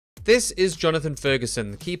This is Jonathan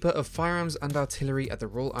Ferguson, the Keeper of Firearms and Artillery at the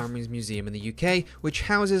Royal Armouries Museum in the UK, which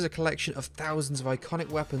houses a collection of thousands of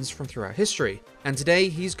iconic weapons from throughout history. And today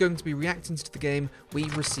he's going to be reacting to the game we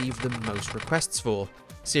received the most requests for.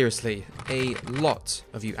 Seriously, a lot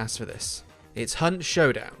of you asked for this. It's Hunt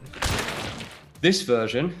Showdown. This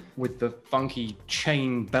version, with the funky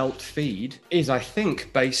chain belt feed, is I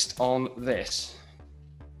think based on this.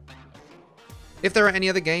 If there are any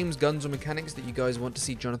other games, guns or mechanics that you guys want to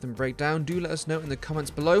see Jonathan break down, do let us know in the comments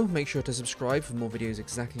below. Make sure to subscribe for more videos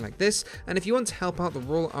exactly like this, and if you want to help out the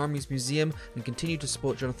Royal Armouries Museum and continue to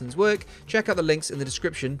support Jonathan's work, check out the links in the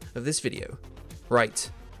description of this video. Right,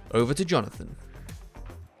 over to Jonathan.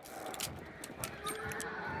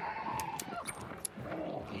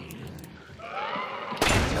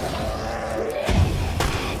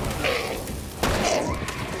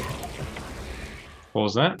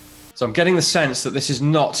 Pause that. So I'm getting the sense that this is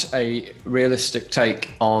not a realistic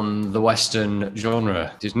take on the Western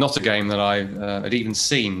genre. It is not a game that I had even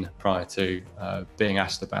seen prior to being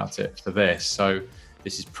asked about it for this. So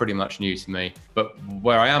this is pretty much new to me. But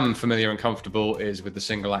where I am familiar and comfortable is with the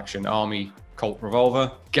Single Action Army Colt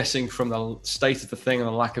revolver. Guessing from the state of the thing and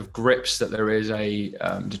the lack of grips that there is a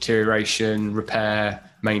deterioration, repair,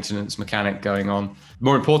 maintenance mechanic going on.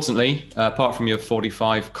 More importantly, apart from your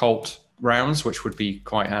 45 Colt rounds, which would be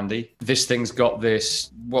quite handy, this thing's got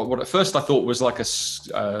this, what at first I thought was like a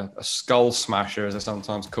skull smasher, as they're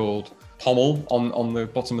sometimes called, pommel on the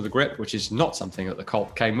bottom of the grip, which is not something that the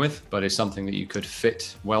Colt came with, but is something that you could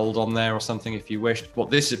fit weld on there or something if you wished.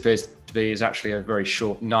 What this appears to be is actually a very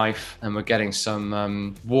short knife, and we're getting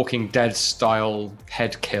some Walking Dead style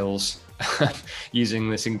head kills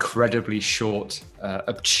using this incredibly short,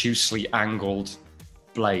 obtusely angled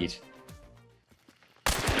blade.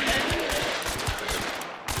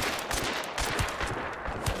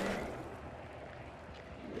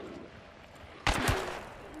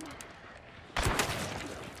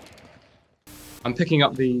 I'm picking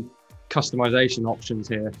up the customization options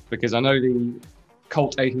here because I know the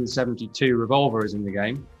Colt 1872 revolver is in the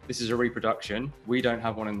game. This is a reproduction. We don't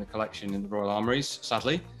have one in the collection in the Royal Armouries,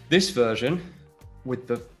 sadly. This version, with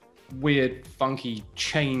the weird, funky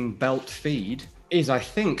chain belt feed, is, I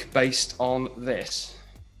think, based on this.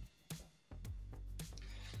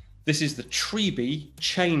 This is the Treby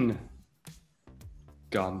chain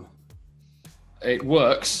gun. It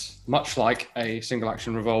works much like a single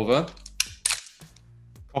action revolver.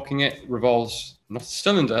 Cocking it revolves not a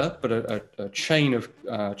cylinder, but a chain of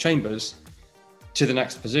chambers to the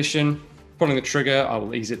next position. Pulling the trigger, I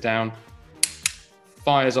will ease it down.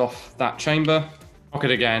 Fires off that chamber. Cock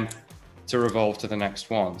it again to revolve to the next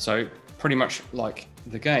one. So pretty much like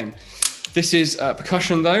the game. This is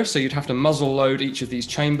percussion though, so you'd have to muzzle load each of these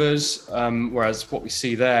chambers, whereas what we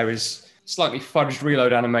see there is slightly fudged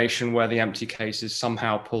reload animation where the empty case is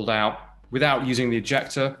somehow pulled out without using the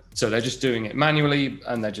ejector. So they're just doing it manually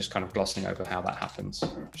and they're just kind of glossing over how that happens,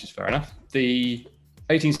 which is fair enough. The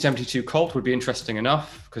 1872 Colt would be interesting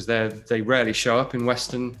enough because they rarely show up in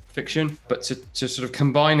Western fiction, but to sort of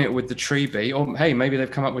combine it with the Treby, or hey, maybe they've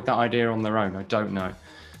come up with that idea on their own, I don't know.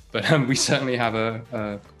 But we certainly have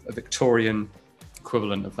a Victorian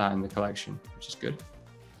equivalent of that in the collection, which is good.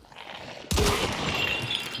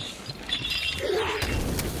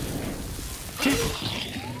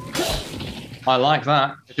 I like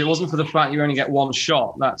that. If it wasn't for the fact you only get one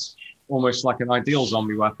shot, that's almost like an ideal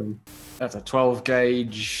zombie weapon. That's a 12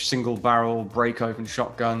 gauge single barrel break open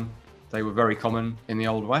shotgun. They were very common in the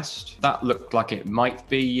Old West. That looked like it might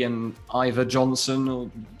be an Ivor Johnson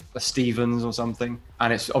or a Stevens or something.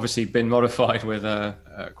 And it's obviously been modified with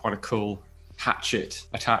quite a cool hatchet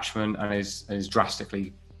attachment and is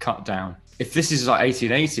drastically cut down. If this is like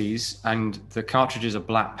 1880s and the cartridges are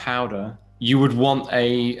black powder, you would want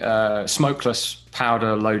a smokeless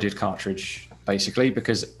powder loaded cartridge, basically,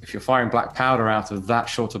 because if you're firing black powder out of that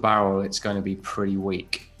shorter barrel, it's going to be pretty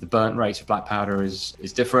weak. The burnt rate of black powder is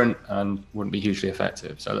different and wouldn't be hugely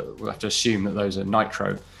effective. So we'll have to assume that those are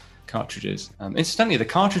nitro cartridges. Incidentally, the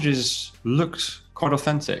cartridges looked quite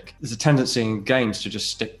authentic. There's a tendency in games to just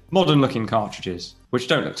stick modern looking cartridges, which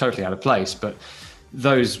don't look totally out of place, but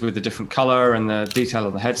those with the different color and the detail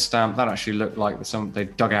of the head stamp, that actually looked like they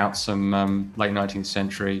dug out some late 19th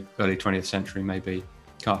century, early 20th century maybe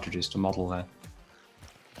cartridges to model there.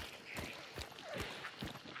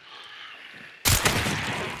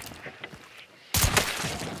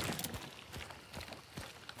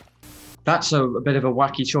 That's a bit of a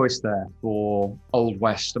wacky choice there for Old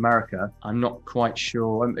West America. I'm not quite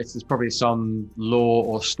sure. There's probably some lore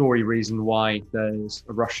or story reason why there's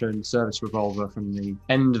a Russian service revolver from the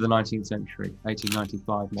end of the 19th century,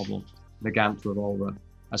 1895 model, the Gant revolver.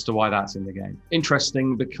 as to why that's in the game.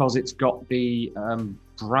 Interesting because it's got the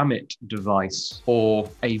Bramit device, or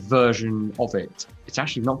a version of it. It's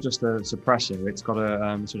actually not just a suppressor, it's got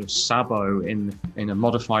a sort of sabot in a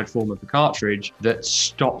modified form of the cartridge that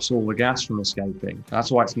stops all the gas from escaping.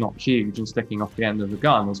 That's why it's not huge and sticking off the end of the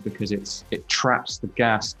gun, is because it traps the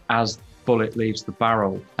gas as the bullet leaves the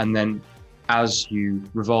barrel, and then as you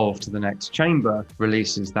revolve to the next chamber,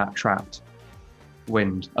 releases that trapped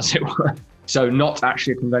wind, as it were. So not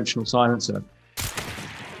actually a conventional silencer.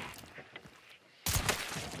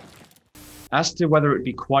 As to whether it'd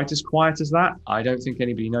be quite as quiet as that, I don't think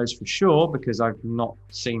anybody knows for sure, because I've not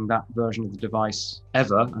seen that version of the device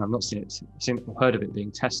ever, and I've not seen or heard of it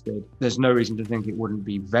being tested. There's no reason to think it wouldn't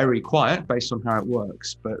be very quiet based on how it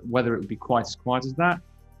works, but whether it would be quite as quiet as that,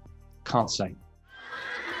 can't say.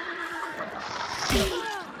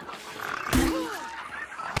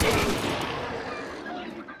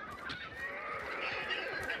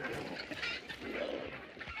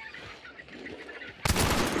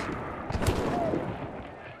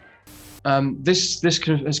 This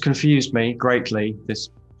has confused me greatly, this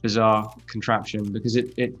bizarre contraption, because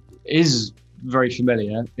it is very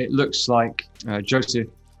familiar. It looks like Joseph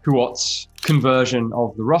Huot's conversion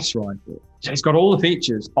of the Ross rifle. It's got all the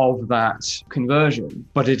features of that conversion,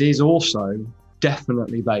 but it is also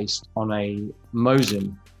definitely based on a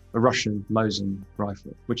Mosin, a Russian Mosin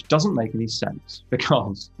rifle, which doesn't make any sense,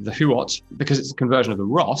 because the Huot, because it's a conversion of the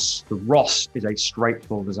Ross is a straight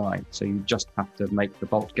full design. So you just have to make the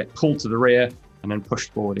bolt get pulled to the rear and then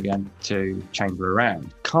pushed forward again to chamber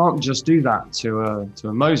around. Can't just do that to a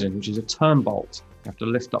Mosin, which is a turn bolt. You have to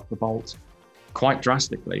lift up the bolt quite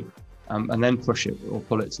drastically and then push it or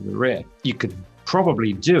pull it to the rear. You could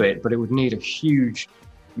probably do it, but it would need a huge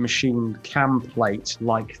machined cam plate,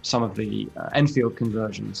 like some of the Enfield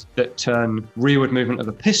conversions that turn rearward movement of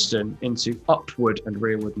a piston into upward and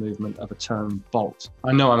rearward movement of a turn bolt.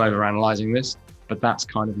 I know I'm overanalyzing this, but that's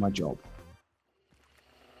kind of my job.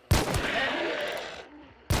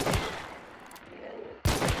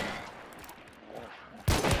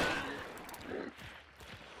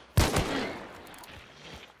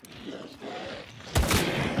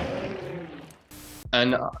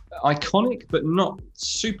 An iconic but not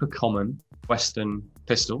super common Western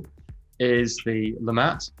pistol is the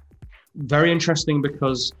LeMat. Very interesting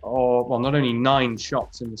because of, well, not only 9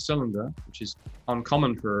 shots in the cylinder, which is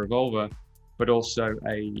uncommon for a revolver, but also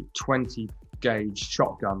a 20 gauge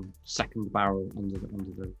shotgun second barrel under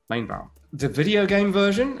the main barrel. The video game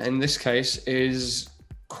version in this case is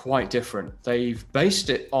quite different. They've based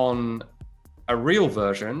it on a real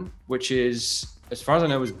version, which is, as far as I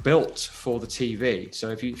know, was built for the TV. So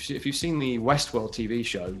if you've seen the Westworld TV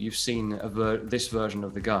show, you've seen this version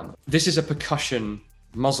of the gun. This is a percussion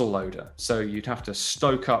muzzle loader. So you'd have to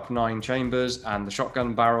stoke up 9 chambers and the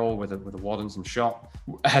shotgun barrel with a wad and some shot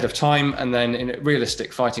ahead of time. And then in a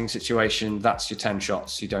realistic fighting situation, that's your 10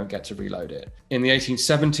 shots. You don't get to reload it. In the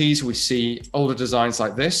 1870s, we see older designs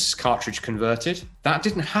like this, cartridge converted. That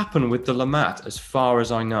didn't happen with the LeMat, as far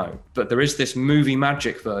as I know. But there is this movie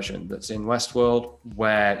magic version that's in Westworld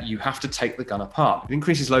where you have to take the gun apart. It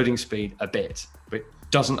increases loading speed a bit, but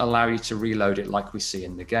doesn't allow you to reload it like we see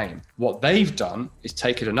in the game. What they've done is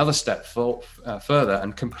take it another step further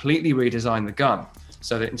and completely redesign the gun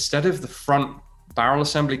so that instead of the front barrel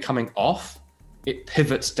assembly coming off, it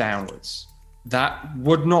pivots downwards. That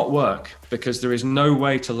would not work because there is no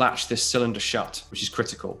way to latch this cylinder shut, which is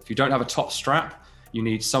critical. If you don't have a top strap, you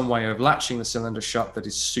need some way of latching the cylinder shut that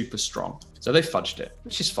is super strong. So they fudged it,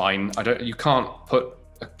 which is fine. You can't put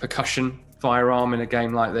a percussion firearm in a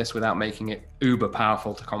game like this without making it uber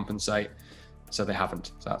powerful to compensate. So they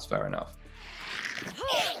haven't. So that's fair enough.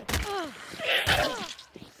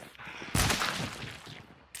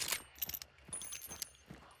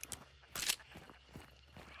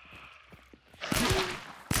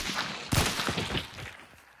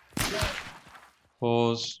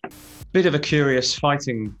 Pause. Bit of a curious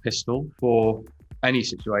fighting pistol for any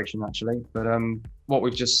situation, actually. But what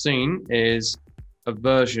we've just seen is a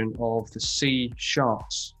version of the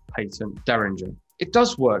Sharps patent Derringer. It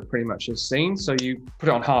does work pretty much as seen. So you put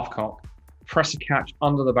it on half cock, press a catch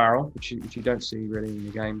under the barrel, which you don't see really in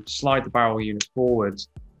the game, slide the barrel unit forwards,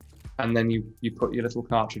 and then you put your little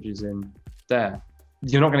cartridges in there.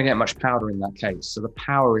 You're not going to get much powder in that case, so the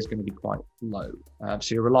power is going to be quite low.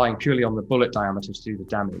 So you're relying purely on the bullet diameter to do the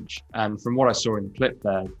damage. And from what I saw in the clip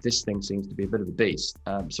there, this thing seems to be a bit of a beast.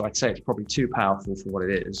 So I'd say it's probably too powerful for what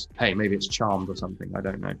it is. Hey, maybe it's charmed or something, I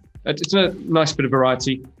don't know. It's a nice bit of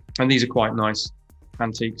variety, and these are quite nice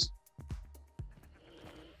antiques.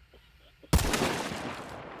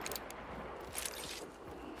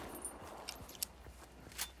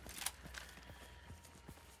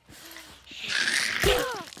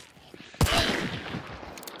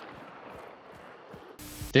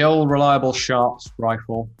 The old reliable Sharps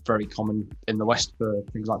rifle, very common in the West for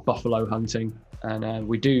things like buffalo hunting. And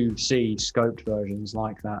we do see scoped versions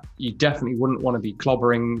like that. You definitely wouldn't want to be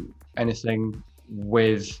clobbering anything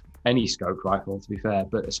with any scoped rifle, to be fair,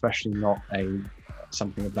 but especially not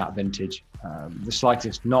something of that vintage. The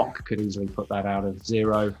slightest knock could easily put that out of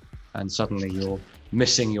zero, and suddenly you're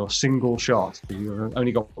missing your single shot, because you've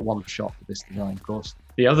only got one shot with this design, of course.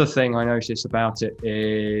 The other thing I noticed about it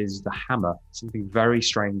is the hammer. Something very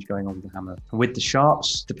strange going on with the hammer. With the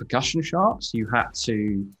Sharps, the percussion Sharps, you had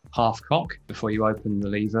to half cock before you open the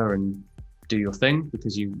lever and do your thing,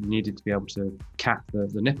 because you needed to be able to cap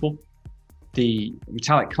the nipple. The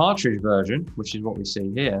metallic cartridge version, which is what we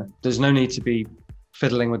see here, there's no need to be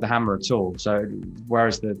fiddling with the hammer at all. So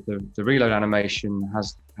whereas the reload animation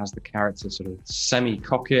has the character sort of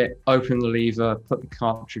semi-cock it, open the lever, put the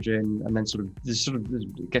cartridge in, and then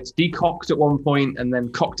it gets decocked at one point and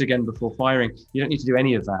then cocked again before firing. You don't need to do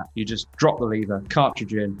any of that. You just drop the lever,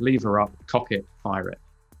 cartridge in, lever up, cock it, fire it.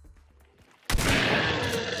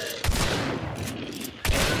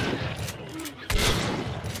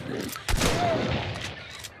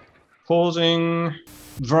 Pausing.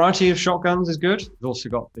 Variety of shotguns is good. We've also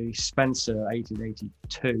got the Spencer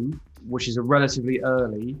 1882, which is a relatively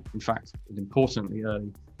early, in fact, an importantly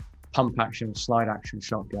early, pump action, slide action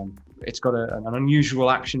shotgun. It's got an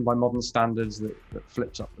unusual action by modern standards that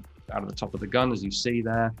flips up out of the top of the gun, as you see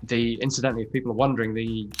there. Incidentally, if people are wondering,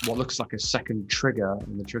 what looks like a second trigger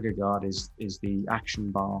in the trigger guard is the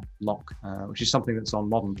action bar lock, which is something that's on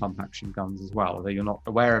modern pump action guns as well, although you're not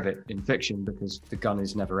aware of it in fiction because the gun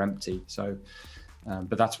is never empty. So.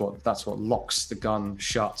 But that's what locks the gun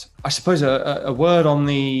shut. I suppose a word on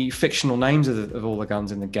the fictional names of all the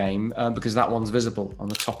guns in the game, because that one's visible on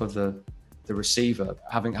the top of the receiver.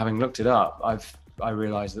 Having looked it up, I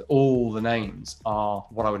realised that all the names are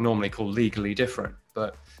what I would normally call legally different.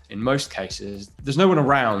 But in most cases, there's no one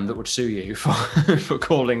around that would sue you for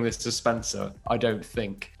calling this a Spencer, I don't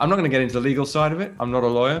think. I'm not going to get into the legal side of it. I'm not a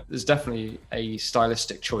lawyer. There's definitely a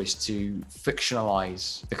stylistic choice to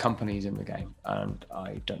fictionalize the companies in the game, and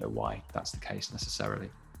I don't know why that's the case necessarily.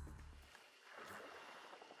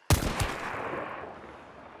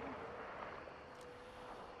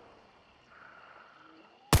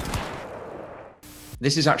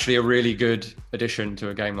 This is actually a really good addition to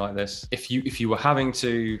a game like this. If you were having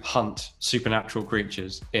to hunt supernatural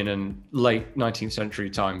creatures in a late 19th century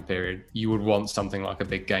time period, you would want something like a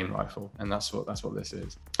big game rifle, and that's what this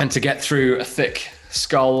is. And to get through a thick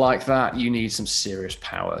skull like that, you need some serious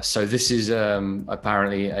power. So this is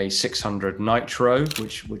apparently a 600 Nitro,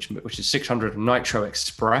 which is 600 Nitro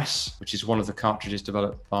Express, which is one of the cartridges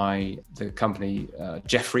developed by the company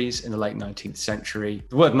Jeffries in the late 19th century.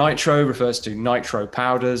 The word nitro refers to nitro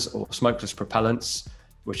powders or smokeless propellants,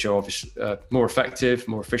 which are obviously more effective,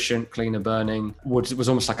 more efficient, cleaner burning. Was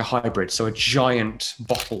almost like a hybrid, so a giant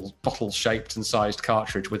bottle-shaped and sized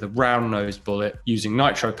cartridge with a round-nosed bullet, using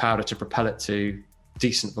nitro powder to propel it to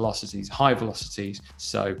decent velocities, high velocities.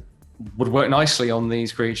 So would work nicely on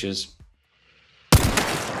these creatures.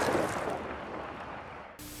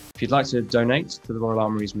 If you'd like to donate to the Royal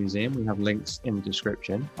Armouries Museum, we have links in the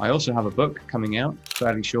description. I also have a book coming out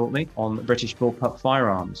fairly shortly on British bullpup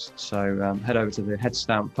firearms. So head over to the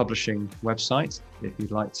Headstamp Publishing website if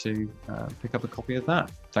you'd like to pick up a copy of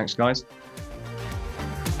that. Thanks, guys.